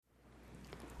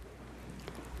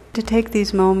to take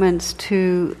these moments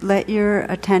to let your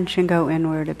attention go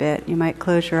inward a bit. You might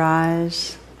close your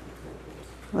eyes,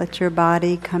 let your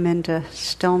body come into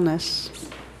stillness,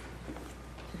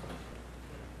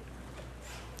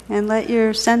 and let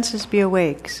your senses be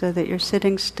awake so that you're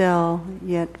sitting still,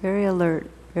 yet very alert,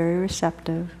 very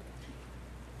receptive.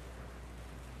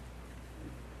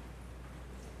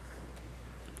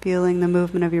 Feeling the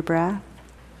movement of your breath.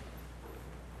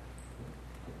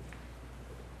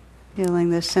 Feeling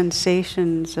the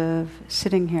sensations of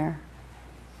sitting here.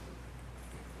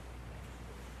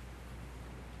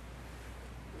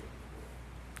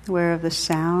 Aware of the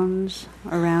sounds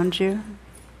around you.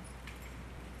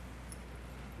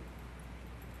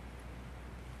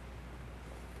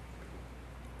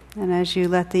 And as you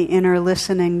let the inner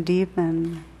listening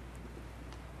deepen,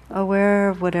 aware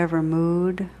of whatever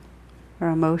mood or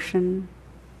emotion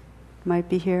might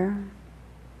be here,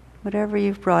 whatever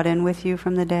you've brought in with you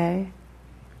from the day.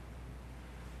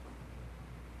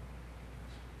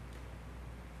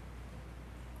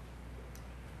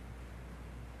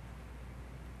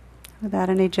 Without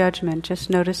any judgment, just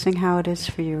noticing how it is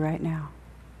for you right now.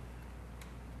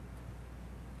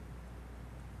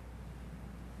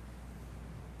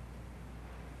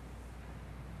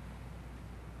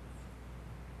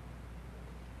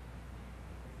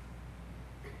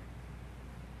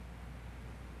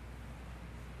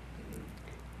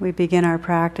 We begin our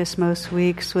practice most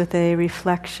weeks with a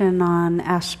reflection on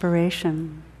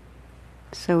aspiration.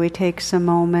 So we take some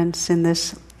moments in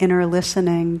this inner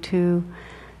listening to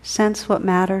sense what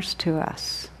matters to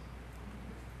us.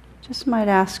 Just might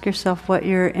ask yourself what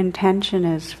your intention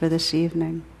is for this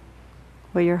evening,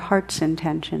 what your heart's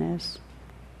intention is.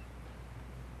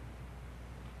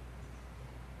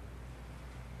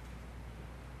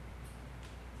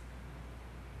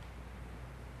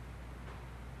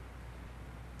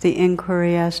 The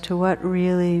inquiry as to what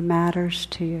really matters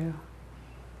to you.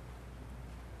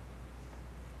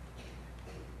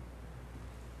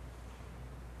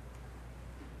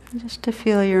 Just to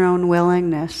feel your own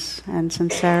willingness and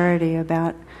sincerity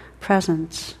about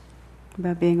presence,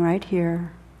 about being right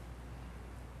here,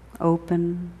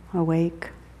 open, awake,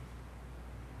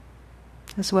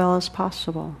 as well as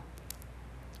possible.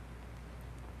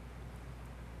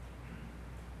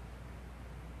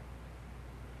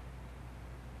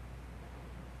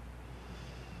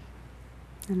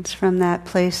 And it's from that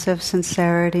place of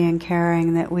sincerity and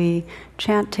caring that we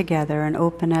chant together and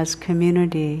open as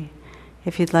community.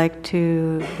 If you'd like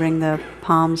to bring the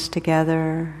palms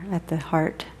together at the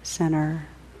heart center,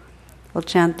 we'll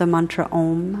chant the mantra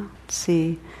Om. It's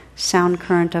the sound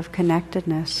current of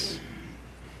connectedness.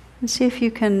 And see if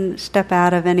you can step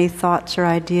out of any thoughts or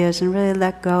ideas and really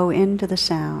let go into the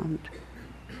sound.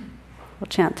 We'll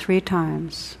chant 3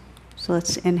 times. So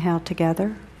let's inhale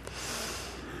together.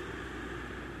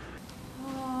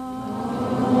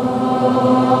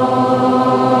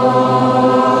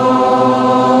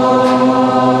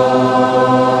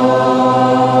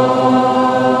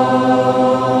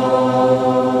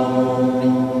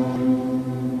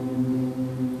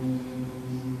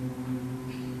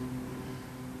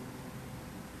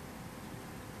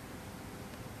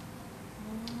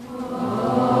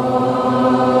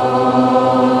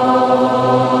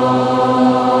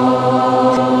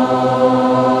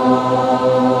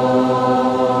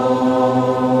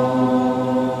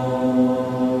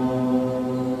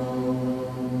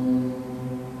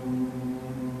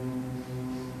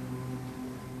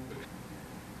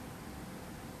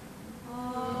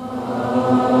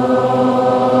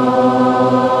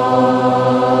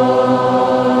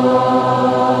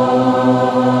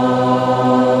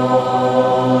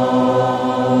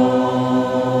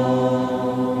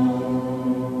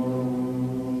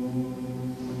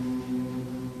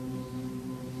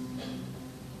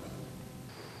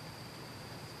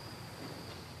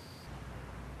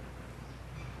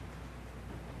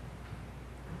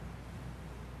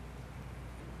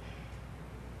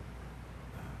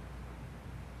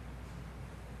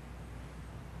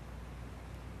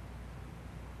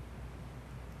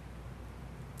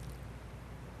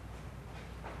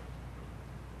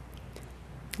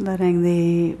 Letting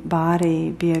the body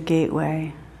be a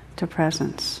gateway to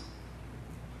presence.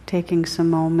 Taking some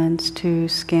moments to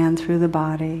scan through the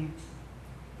body.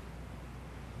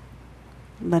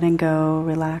 Letting go,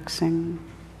 relaxing.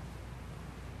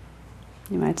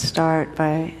 You might start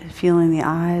by feeling the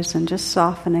eyes and just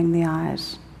softening the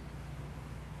eyes.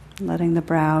 Letting the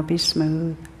brow be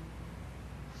smooth.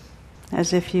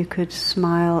 As if you could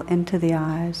smile into the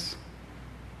eyes.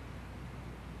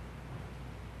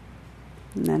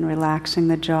 And then relaxing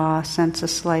the jaw, sense a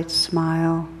slight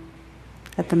smile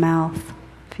at the mouth,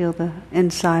 Feel the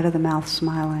inside of the mouth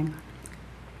smiling.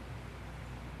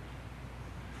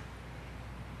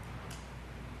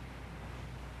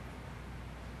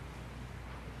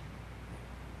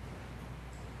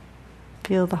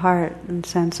 Feel the heart and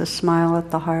sense a smile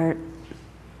at the heart.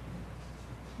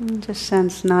 And just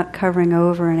sense not covering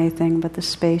over anything but the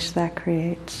space that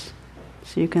creates.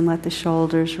 So you can let the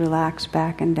shoulders relax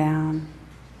back and down.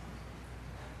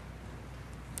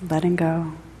 Letting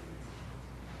go.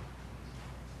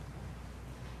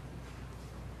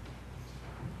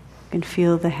 You can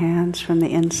feel the hands from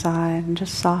the inside and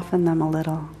just soften them a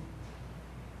little.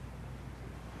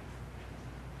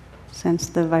 Sense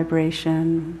the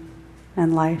vibration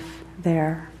and life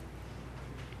there.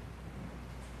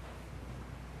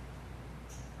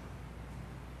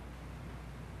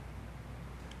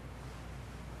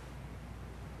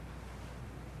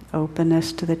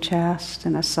 Openness to the chest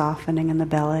and a softening in the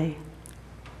belly.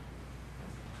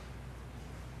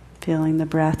 Feeling the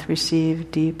breath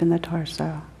receive deep in the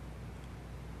torso.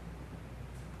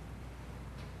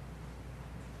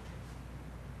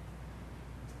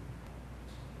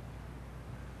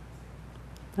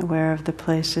 Aware of the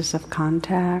places of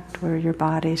contact where your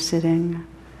body's sitting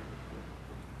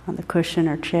on the cushion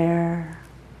or chair,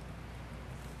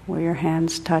 where your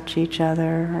hands touch each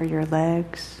other or your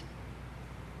legs,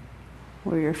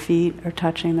 where your feet are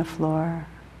touching the floor,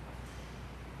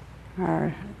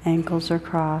 our ankles are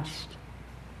crossed.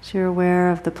 So you're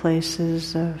aware of the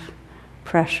places of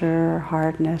pressure,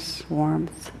 hardness,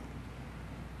 warmth.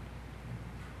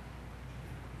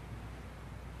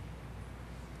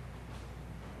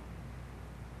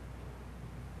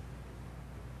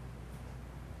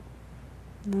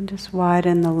 And then just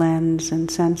widen the lens and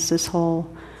sense this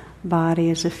whole body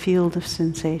as a field of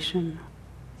sensation.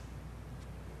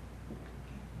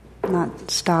 Not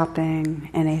stopping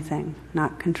anything,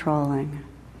 not controlling.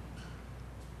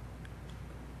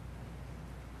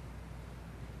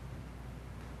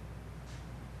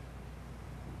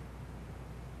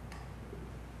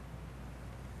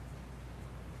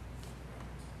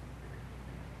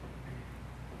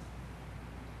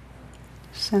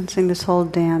 Sensing this whole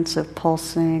dance of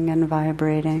pulsing and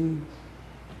vibrating,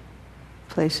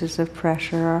 places of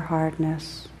pressure or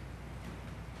hardness,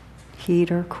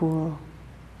 heat or cool.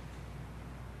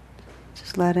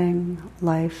 Just letting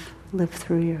life live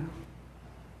through you.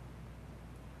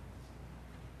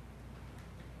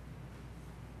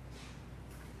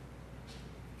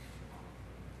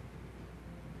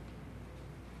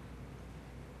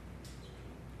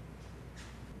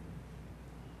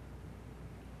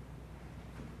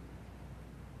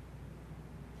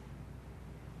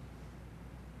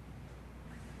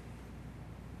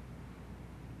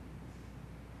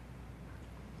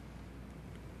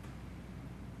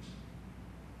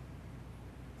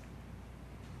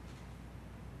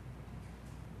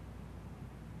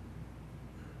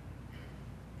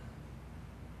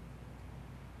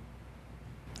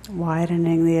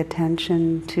 Widening the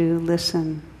attention to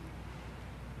listen.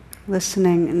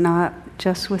 Listening not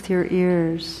just with your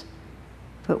ears,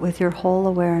 but with your whole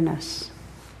awareness.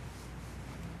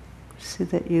 So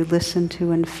that you listen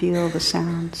to and feel the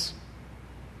sounds.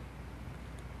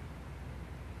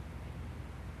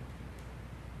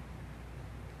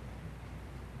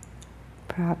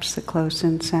 Perhaps the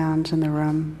close-in sounds in the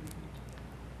room.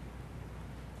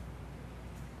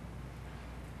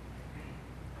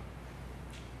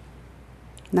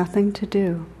 Nothing to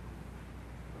do.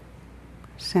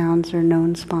 Sounds are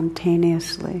known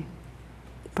spontaneously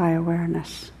by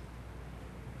awareness.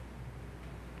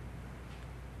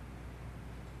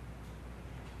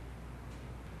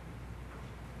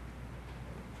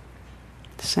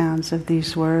 The sounds of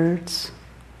these words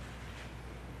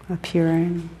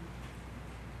appearing,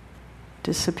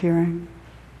 disappearing.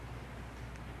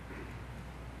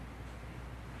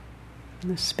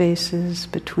 The spaces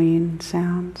between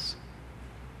sounds.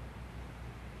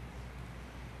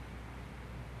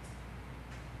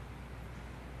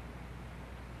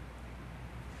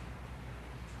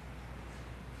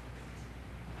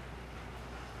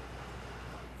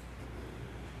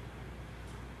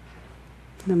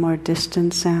 The more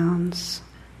distant sounds.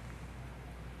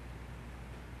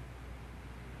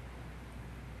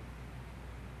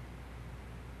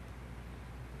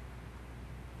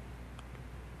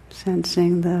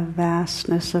 Sensing the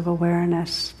vastness of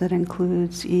awareness that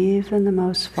includes even the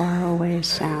most far away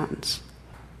sounds.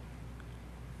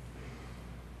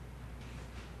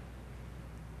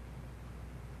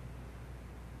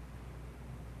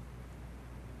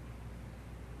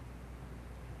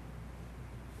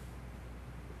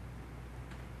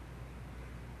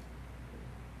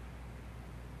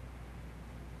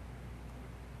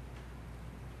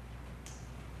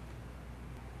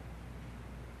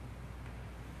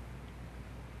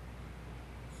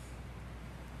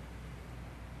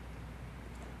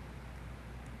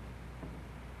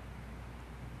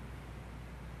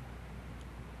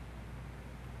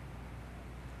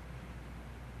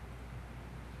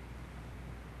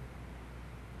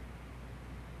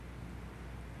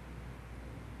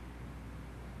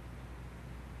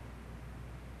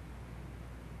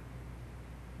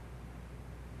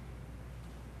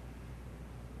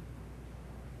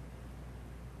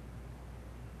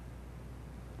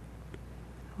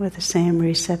 with the same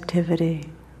receptivity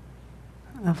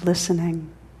of listening.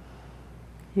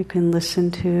 You can listen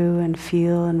to and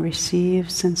feel and receive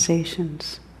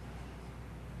sensations.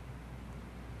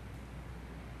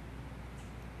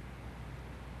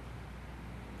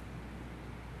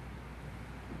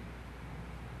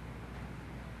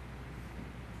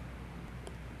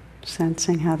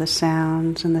 Sensing how the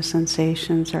sounds and the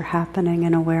sensations are happening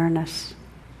in awareness.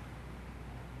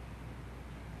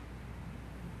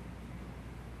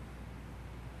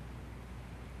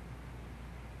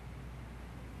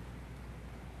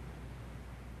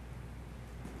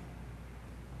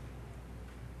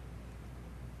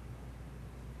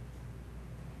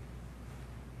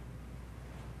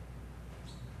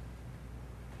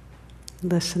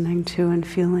 Listening to and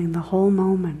feeling the whole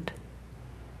moment.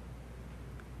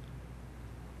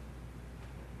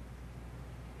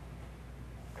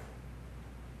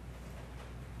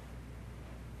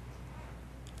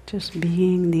 Just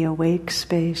being the awake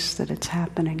space that it's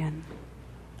happening in,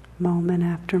 moment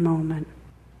after moment.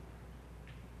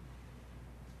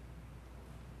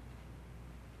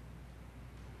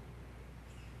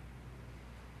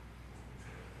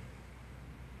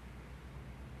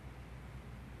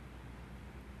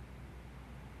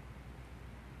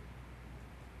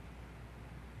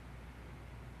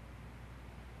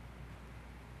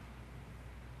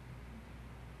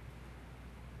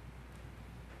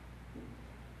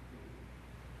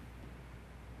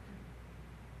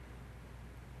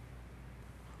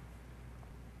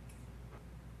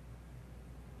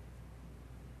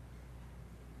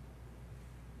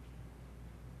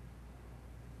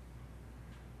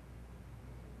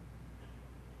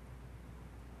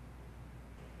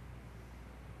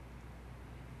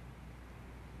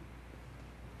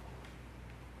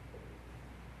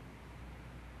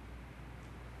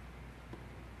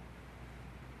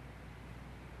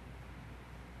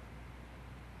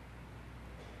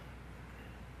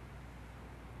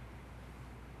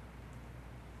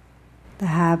 The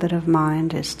habit of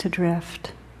mind is to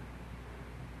drift,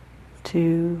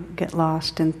 to get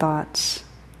lost in thoughts.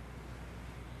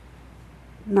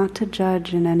 Not to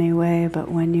judge in any way, but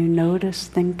when you notice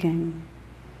thinking,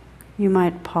 you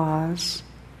might pause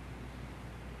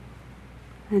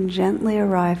and gently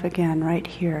arrive again right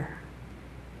here.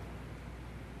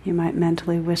 You might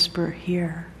mentally whisper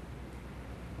here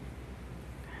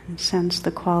and sense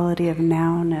the quality of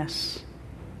nowness,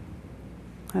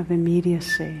 of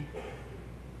immediacy.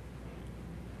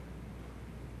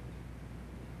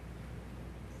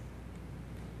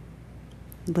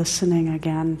 Listening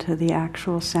again to the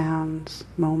actual sounds,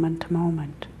 moment to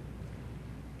moment.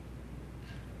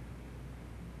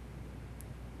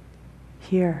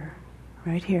 Here,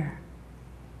 right here.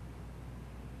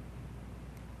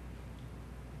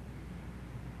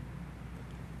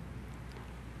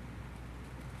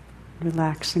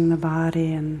 Relaxing the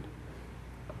body and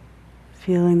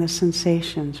feeling the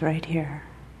sensations right here,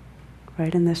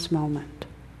 right in this moment.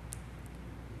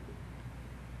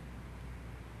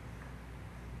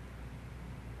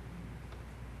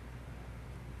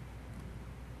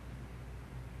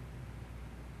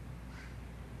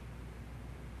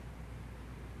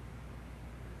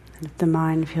 And if the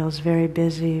mind feels very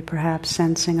busy, perhaps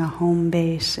sensing a home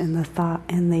base in the thought,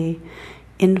 in the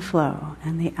inflow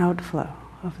and the outflow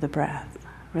of the breath,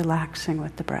 relaxing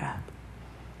with the breath.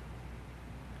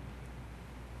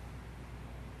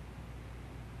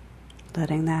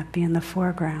 Letting that be in the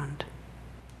foreground.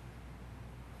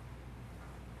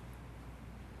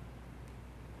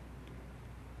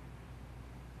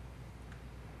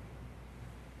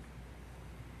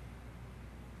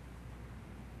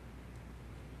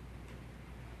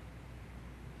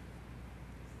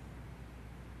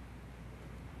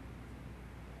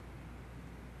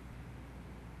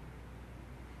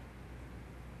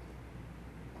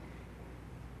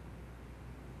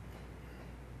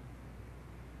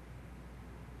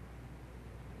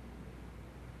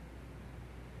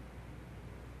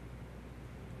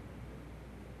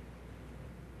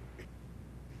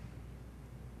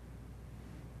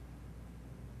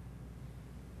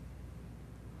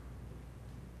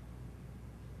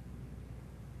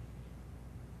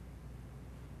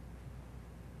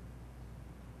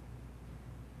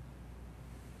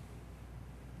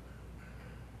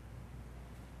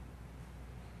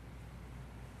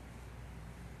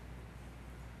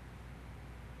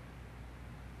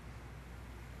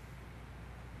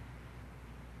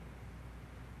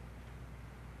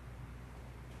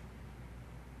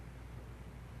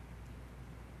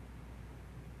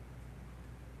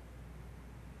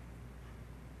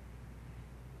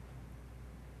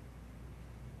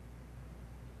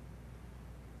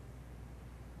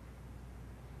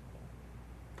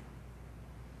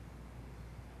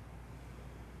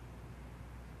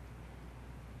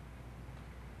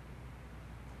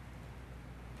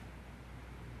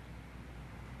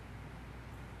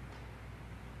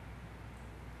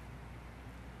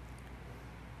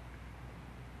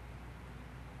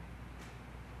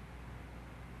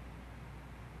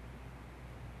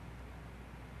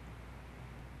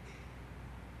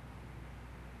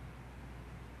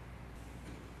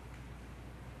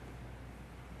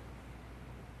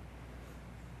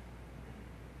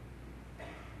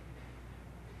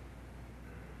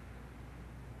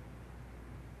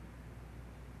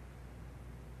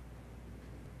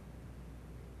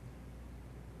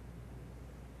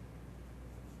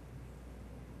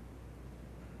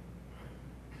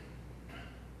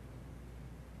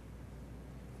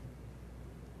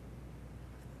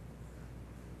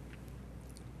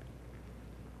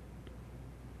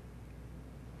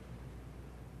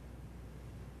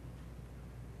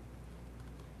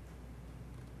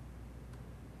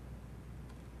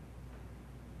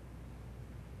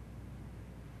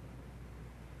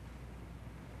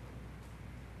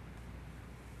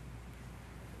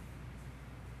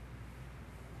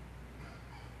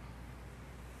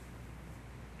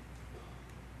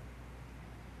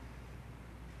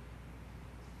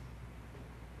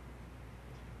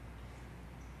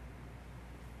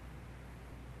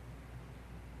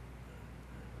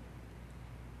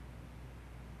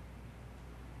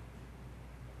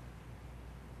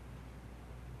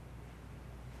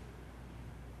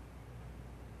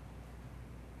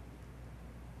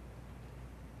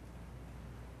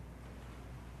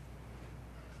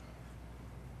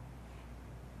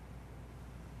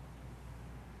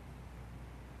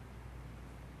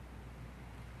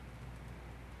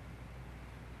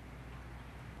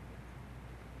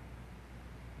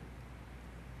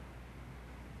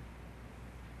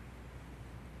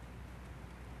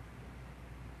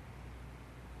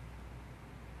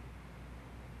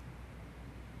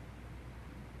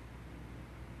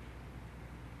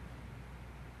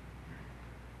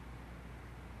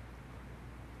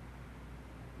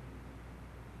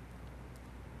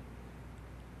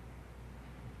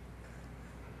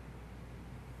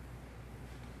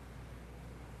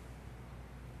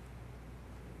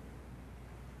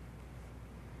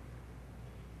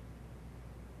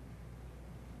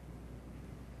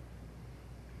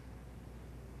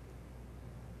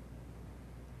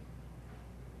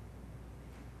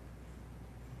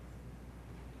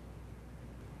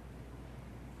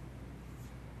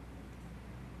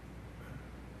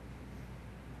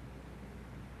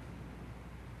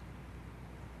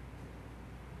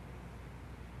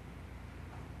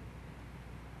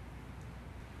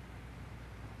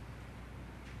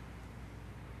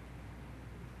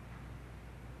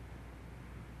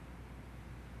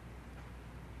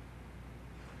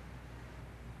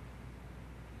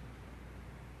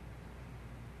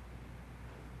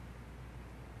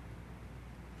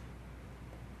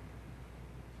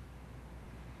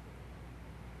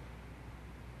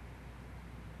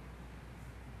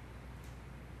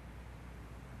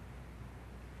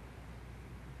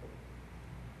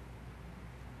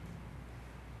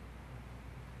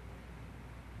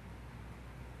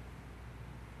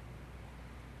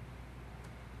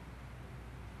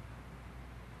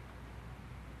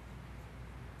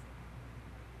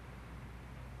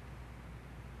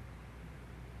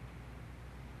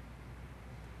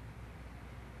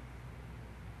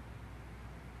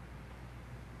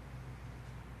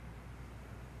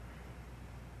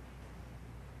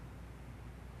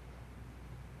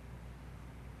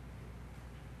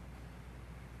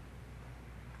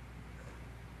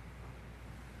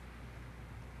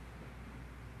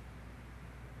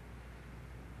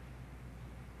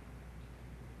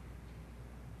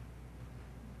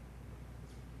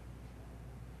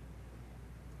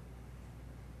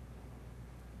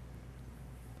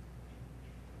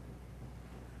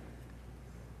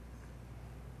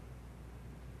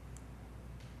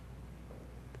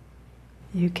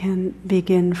 You can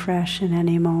begin fresh in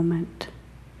any moment.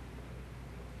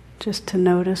 Just to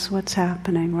notice what's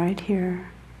happening right here.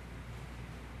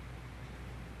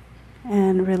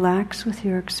 And relax with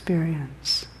your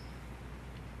experience.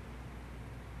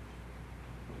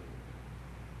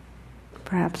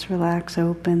 Perhaps relax,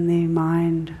 open the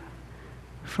mind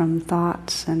from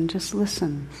thoughts and just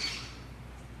listen.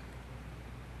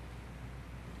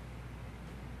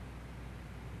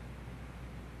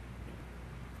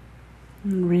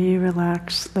 And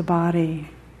re-relax the body.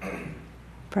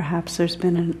 Perhaps there's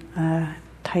been a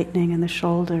tightening in the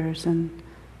shoulders, and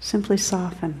simply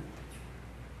soften.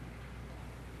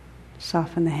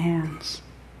 Soften the hands.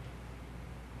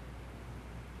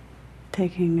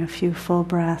 Taking a few full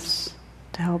breaths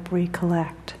to help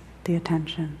recollect the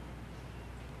attention.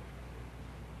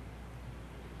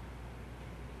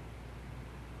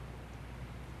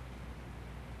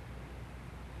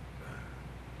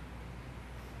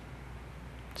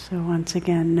 So once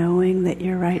again, knowing that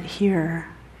you're right here,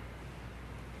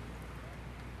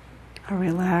 a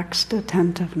relaxed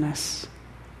attentiveness.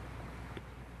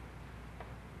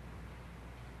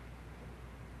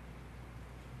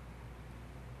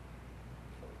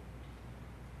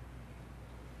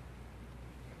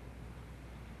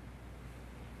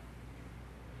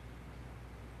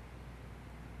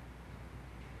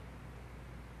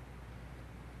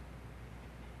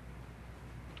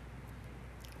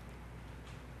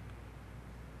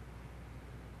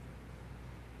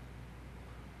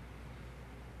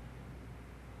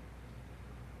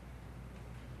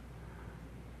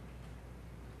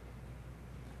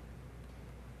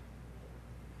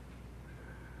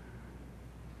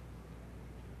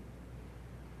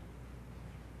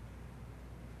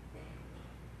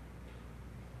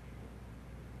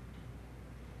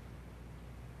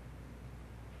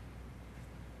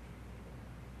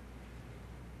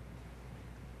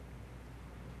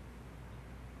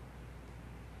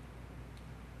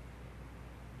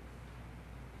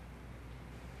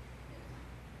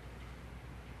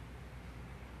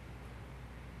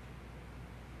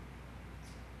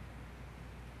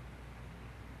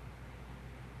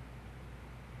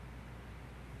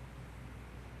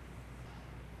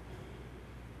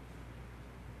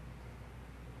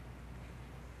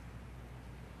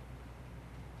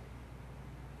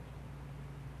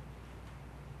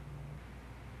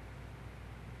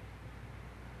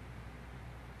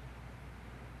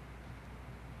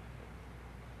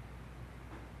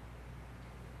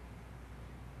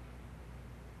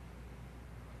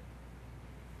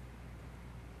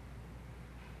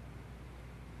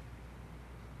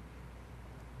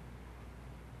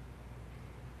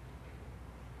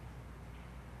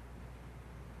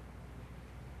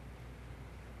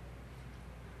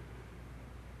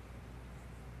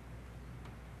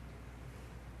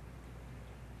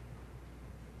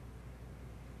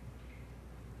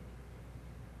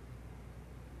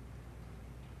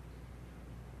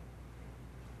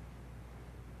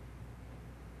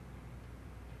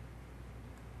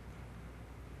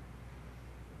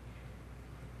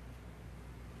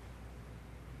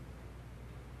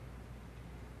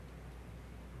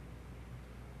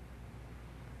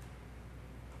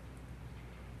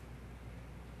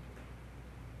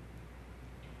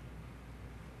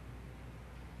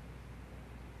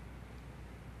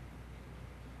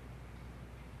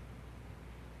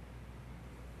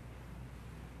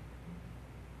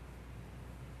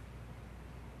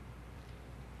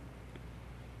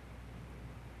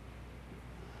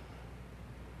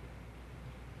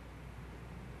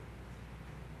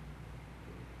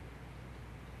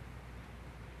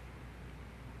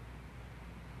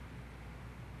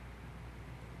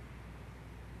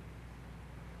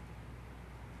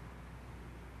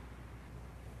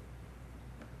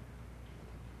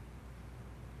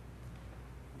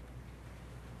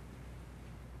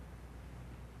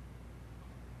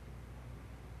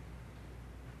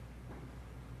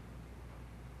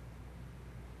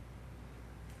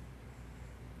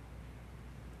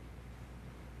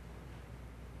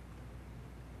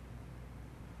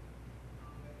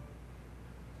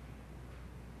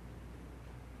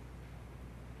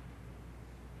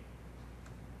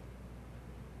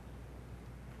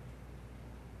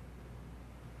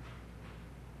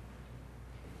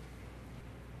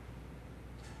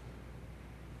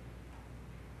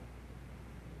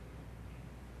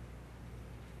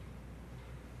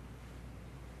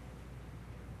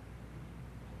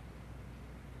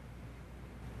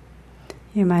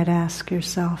 You might ask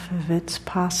yourself if it's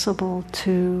possible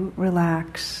to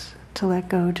relax, to let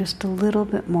go just a little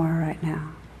bit more right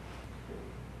now.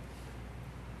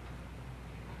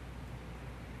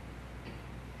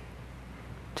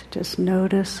 To Just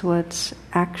notice what's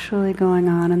actually going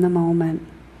on in the moment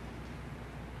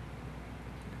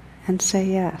and say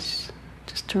yes,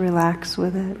 just to relax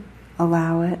with it,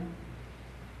 allow it,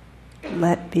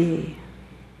 let be.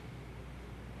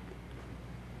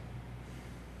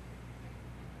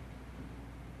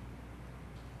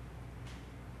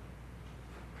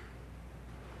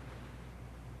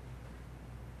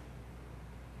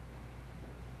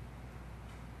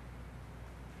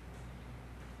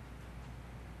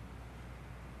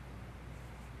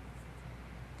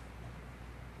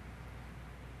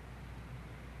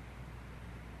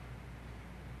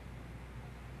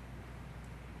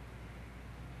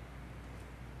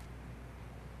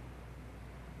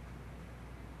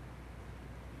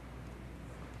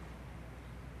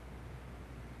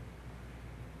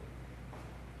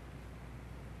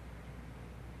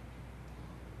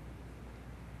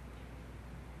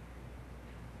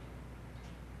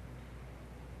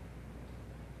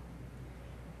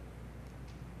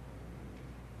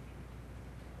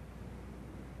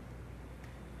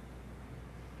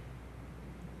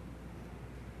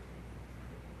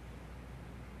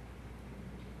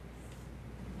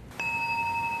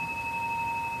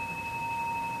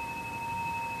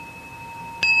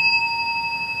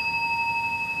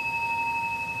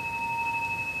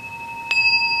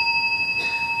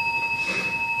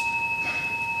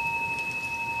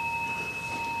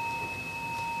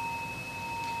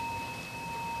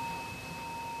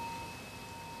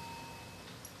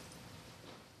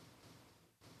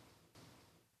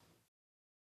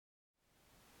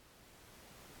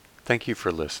 Thank you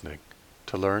for listening.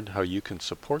 To learn how you can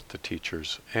support the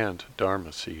teachers and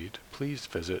Dharma Seed, please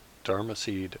visit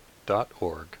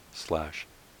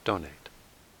dharmaseed.org/donate.